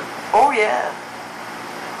meet them? Oh yeah.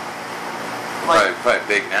 Probably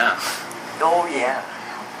big now. Oh yeah.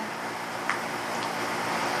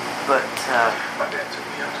 But My dad took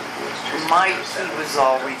me out to the woods. chasing Mike, the he sound. was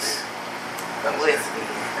always with me.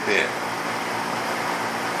 Yeah.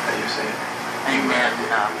 How you say it? And then So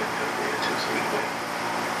we went.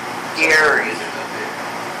 Gary, Up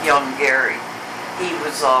there. young Gary, he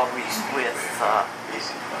was always with Easy fun.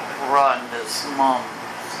 Rhonda's mom.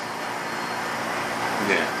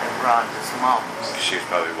 Yeah. Rhonda's mom's. She was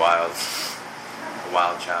probably wild. A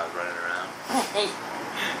wild child running around.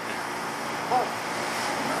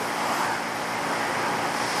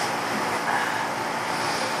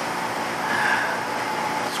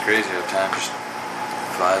 It's crazy how time just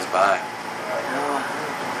flies by.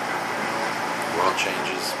 The world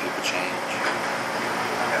changes, people change.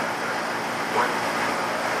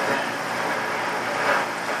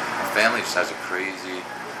 My family just has a crazy...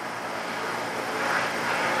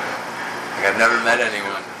 Like, I've never met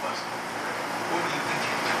anyone who's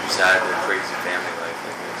had a crazy family life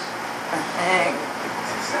like this.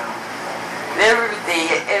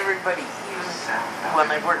 Everybody, even when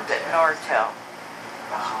I worked at Nortel,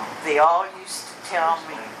 they all used to tell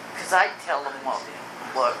me, because I'd tell them what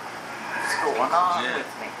was going on Yeah. with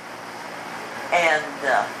me. And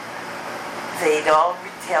they'd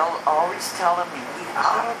always telling me, you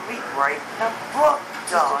ought to be writing a book,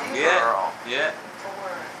 Don girl. Yeah.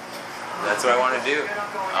 That's what I want to do.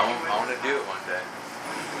 I want to do it one day.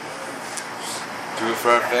 Do it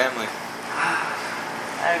for our family.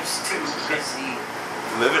 I was too busy.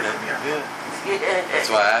 Living it. Yeah. That's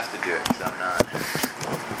why I have to do it, because I'm not.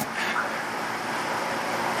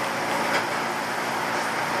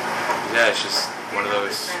 Yeah, it's just one of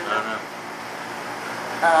those, I don't know.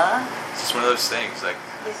 It's just one of those things, like,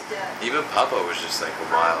 even Papa was just like a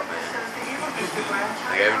wild man.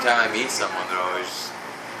 Like, every time I meet someone, they're always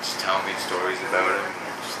just telling me stories about him,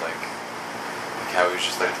 and just like how he was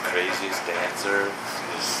just like the craziest dancer.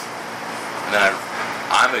 And then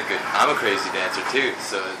I'm a crazy dancer too,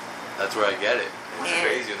 so that's where I get it. It was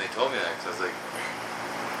crazy when they told me that, because I was like,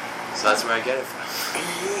 so that's where I get it from.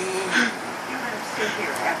 You let him sit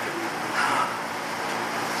here after you.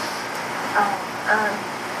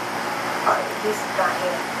 He's not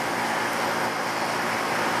here.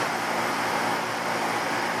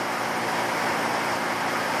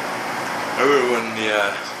 I remember when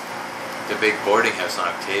the big boarding house on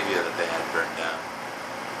Octavia that they had burned down.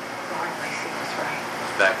 Lord Lacey was right. It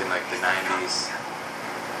was back in like the 90s.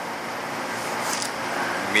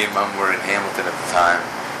 Me and Mom were in Hamilton at the time,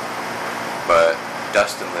 but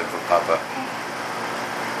Dustin lived with Papa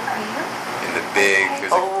Are you? in the big,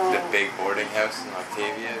 there's like the big boarding house in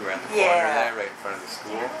Octavia, around the corner there, right in front of the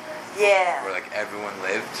school, Yeah. where like everyone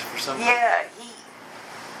lived for some reason. Yeah, he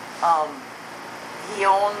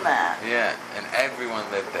owned that. Yeah, and everyone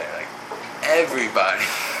lived there, like everybody.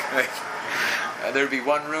 Like there'd be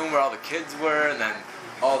one room where all the kids were, and then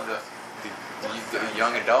all the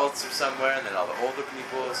young adults were somewhere, and then all the older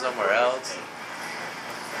people somewhere else.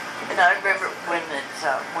 And I remember when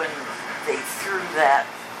they threw that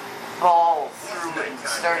ball through and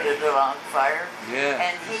started it on fire. Yeah.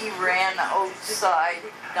 And he ran outside,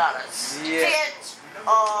 not a stitch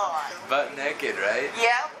on. Butt naked, right?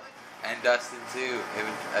 Yep. And Dustin too.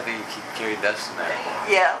 I think he carried Dustin there.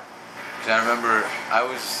 Yeah. Cause I remember I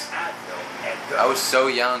was so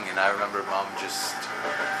young, and I remember Mom just,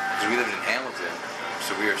 because we lived in Hamilton,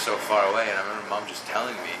 so we were so far away, and I remember Mom just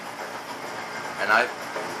telling me, and I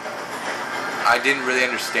didn't really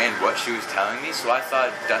understand what she was telling me, so I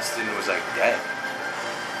thought Dustin was like dead.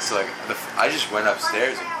 So like I just went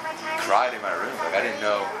upstairs and cried in my room. Like I didn't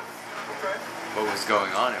know what was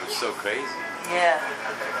going on. It was so crazy. Yeah.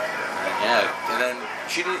 And then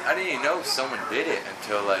I didn't even know someone did it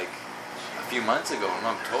until like a few months ago when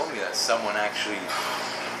Mom told me that someone actually,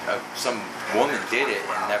 some woman did it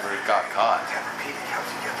and never got caught.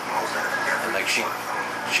 And like she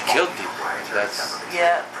killed people. That's,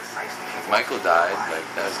 Yeah. Michael died, like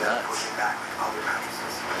that was nuts.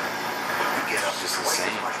 It's just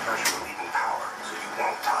insane.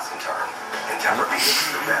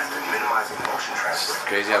 It's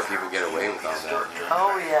crazy how people get away with all that. You know?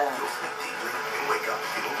 Oh yeah. and wake up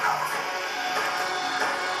feeling powerful.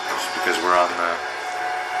 Just because we're on the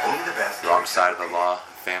Only the best. wrong side of the law,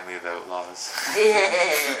 family of outlaws.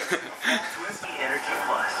 Twist Energy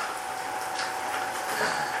Plus.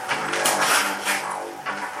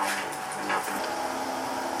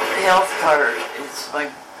 Health card. It's my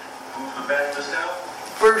Back to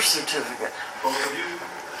self. birth certificate. Both of you.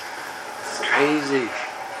 It's crazy.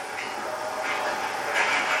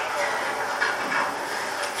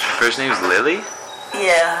 Your first name's Lily?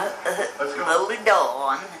 Yeah, Let's go. Lily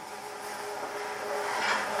Dawn.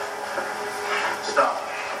 Stop.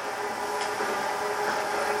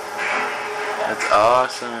 That's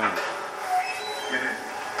awesome. Get in.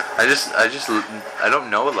 I don't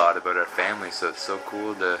know a lot about our family, so it's so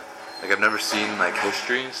cool to, like, I've never seen, like,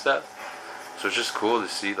 history and stuff, so it's just cool to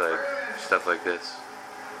see, like, stuff like this.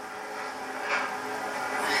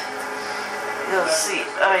 You'll see,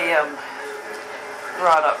 I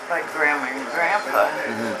brought up my grandma and grandpa,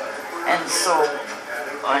 and so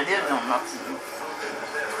I didn't know nothing.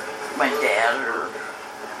 My dad or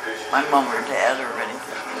my mom or dad or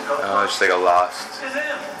anything. Oh, it's just like a lost.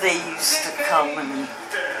 They used to come and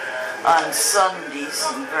on Sundays,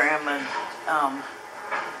 and Grandma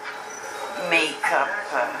make up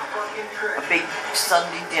a big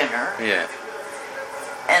Sunday dinner. Yeah.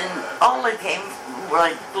 And all they came,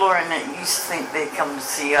 like Gloria and I used to think they'd come to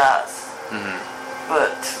see us,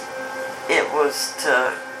 but it was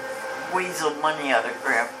to weasel money out of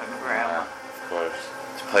Grandpa and Grandma. Of course.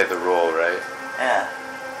 To play the role, right? Yeah.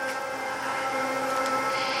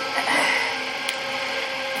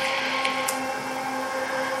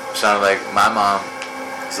 Sounded like my mom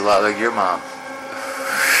is a lot like your mom.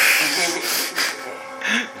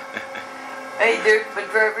 Hey, there's my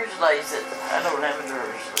driver's license. I don't have a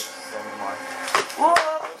driver's license anymore.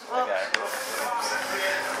 Whoops, whoops.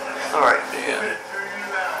 Sorry. Yeah.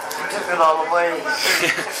 I took it all away.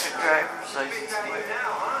 Took the driver's license away.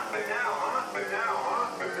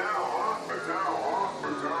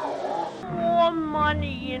 More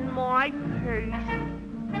money in my purse.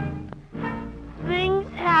 Things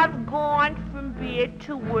have gone from bad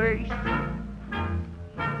to worse.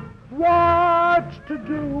 What's to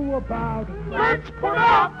do about it? Let's put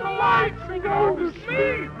out the lights and go to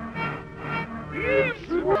sleep.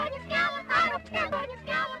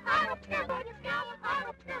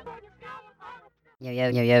 Yo, yo,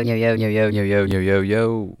 yo, yo, yo, yo, yo, yo, yo, yo, yo, yo,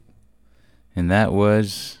 yo. And that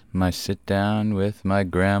was my sit down with my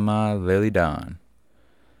grandma, Lily Dawn.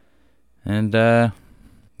 And, yeah,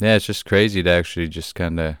 it's just crazy to actually just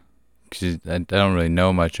kind of, because I don't really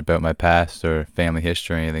know much about my past or family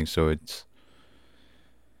history or anything, so it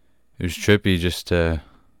was trippy just to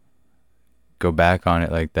go back on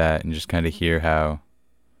it like that and just kind of hear how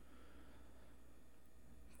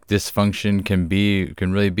dysfunction can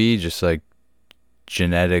really be just like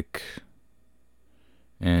genetic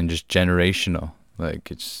and just generational.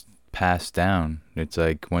 Like, it's passed down. It's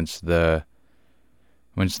like once that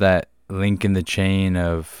link in the chain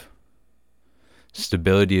of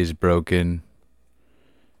stability is broken,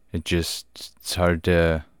 it's hard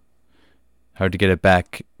to get it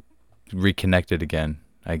back reconnected again,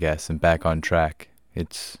 I guess, and back on track.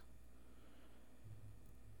 It's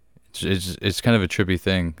kind of a trippy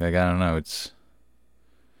thing. Like, I don't know,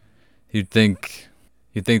 you'd think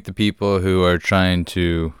the people who are trying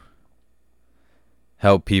to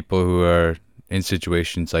help people who are in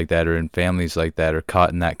situations like that or in families like that are caught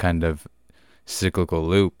in that kind of cyclical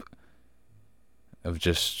loop of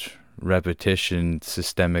just repetition,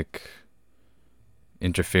 systemic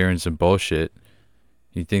interference and bullshit.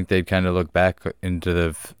 You'd think they'd kind of look back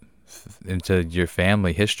into your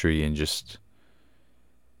family history and just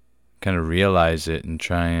kind of realize it and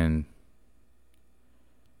try and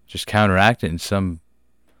just counteract it in some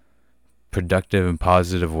productive and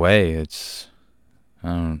positive way. It's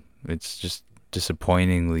just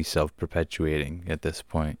disappointingly self-perpetuating at this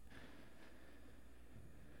point.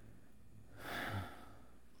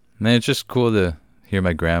 Man, it's just cool to hear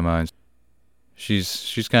my grandma.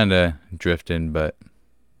 She's kind of drifting, but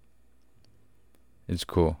it's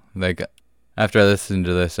cool. Like, after I listened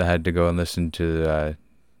to this, I had to go and listen to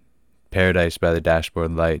Paradise by the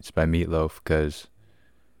Dashboard Lights by Meatloaf, because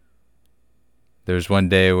there was one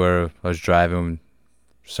day where I was driving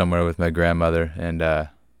somewhere with my grandmother, and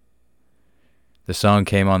the song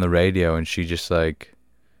came on the radio, and she just like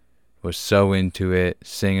was so into it,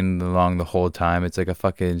 singing along the whole time. It's like a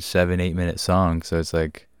fucking 7-8 minute song, so it's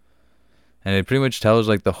like, and it pretty much tells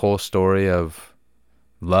like the whole story of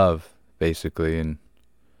love, basically, and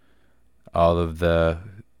all of the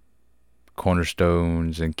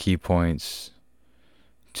cornerstones and key points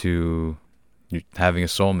to you're having a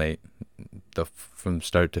soulmate, from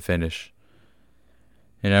start to finish.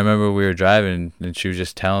 And I remember we were driving, and she was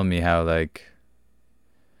just telling me how, like,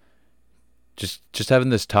 just having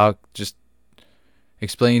this talk, just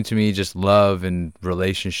explaining to me just love and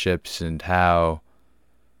relationships and how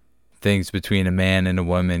things between a man and a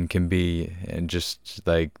woman can be, and just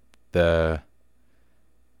like the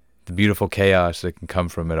beautiful chaos that can come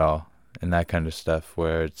from it all, and that kind of stuff,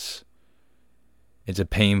 where it's a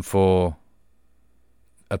painful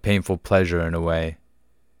pleasure in a way,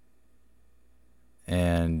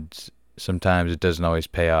 and sometimes it doesn't always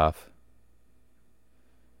pay off.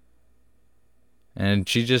 And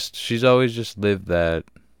she's always just lived that.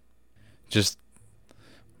 Just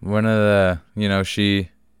one of the, she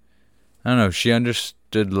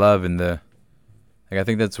understood love in the, like, I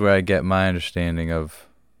think that's where I get my understanding of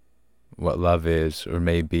what love is, or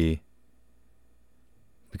may be.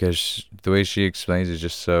 Because the way she explains it is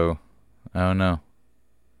just so, I don't know.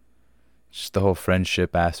 Just the whole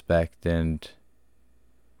friendship aspect, and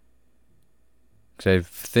because I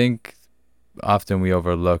think often we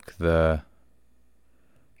overlook the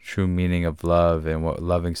true meaning of love and what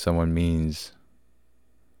loving someone means,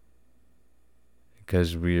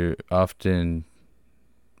 because we're often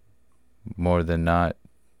more than not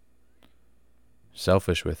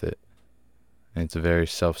selfish with it, and it's a very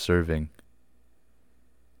self-serving.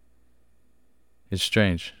 It's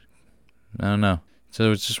strange. I don't know.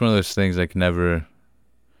 So it's just one of those things I can never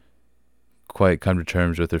quite come to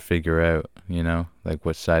terms with or figure out, like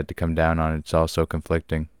what side to come down on. It's all so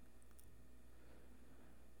conflicting.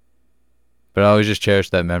 But I always just cherish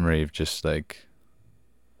that memory of just having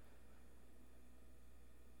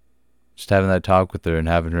that talk with her, and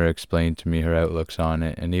having her explain to me her outlooks on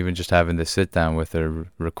it, and even just having this sit down with her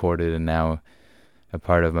recorded and now a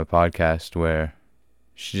part of my podcast, where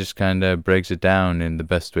she just kind of breaks it down in the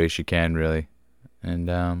best way she can, really.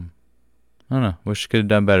 And I don't know, wish I could have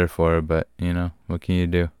done better for her, but what can you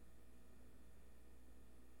do?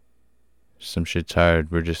 Some shit's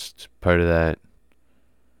hard. We're just part of that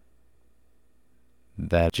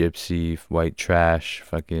gypsy white trash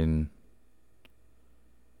fucking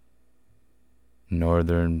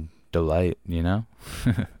northern delight,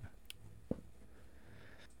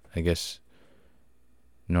 I guess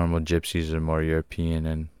normal gypsies are more European,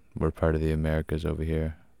 and we're part of the Americas over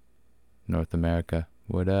here. North America,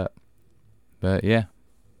 what up? But yeah,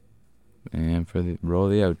 and roll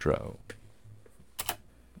the outro.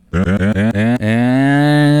 And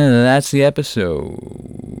that's the episode.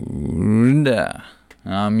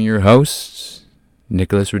 I'm your host,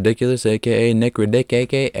 Nicholas Ridiculous, aka Nick Ridic,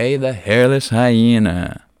 aka the Hairless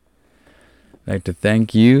Hyena. I'd like to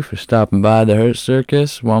thank you for stopping by the Hurt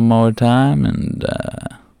Circus one more time, and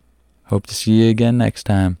hope to see you again next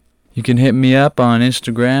time. You can hit me up on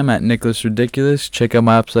Instagram at Nicholas Ridiculous. Check out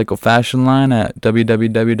my upcycle fashion line at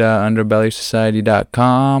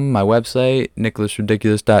www.underbellysociety.com. My website,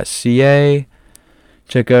 nicholasridiculous.ca.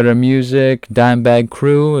 Check out our music, Dimebag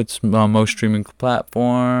Crew. It's on most streaming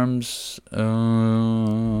platforms.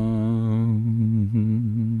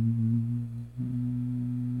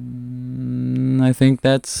 I think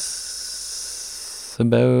that's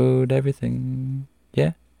about everything.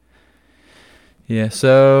 Yeah. Yeah,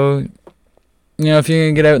 so, if you're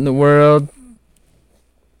going to get out in the world,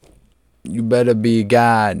 you better be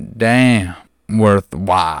goddamn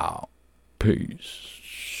worthwhile.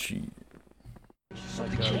 Peace.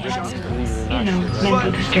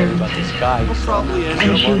 Mental disturbances.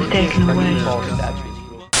 And she was taken away.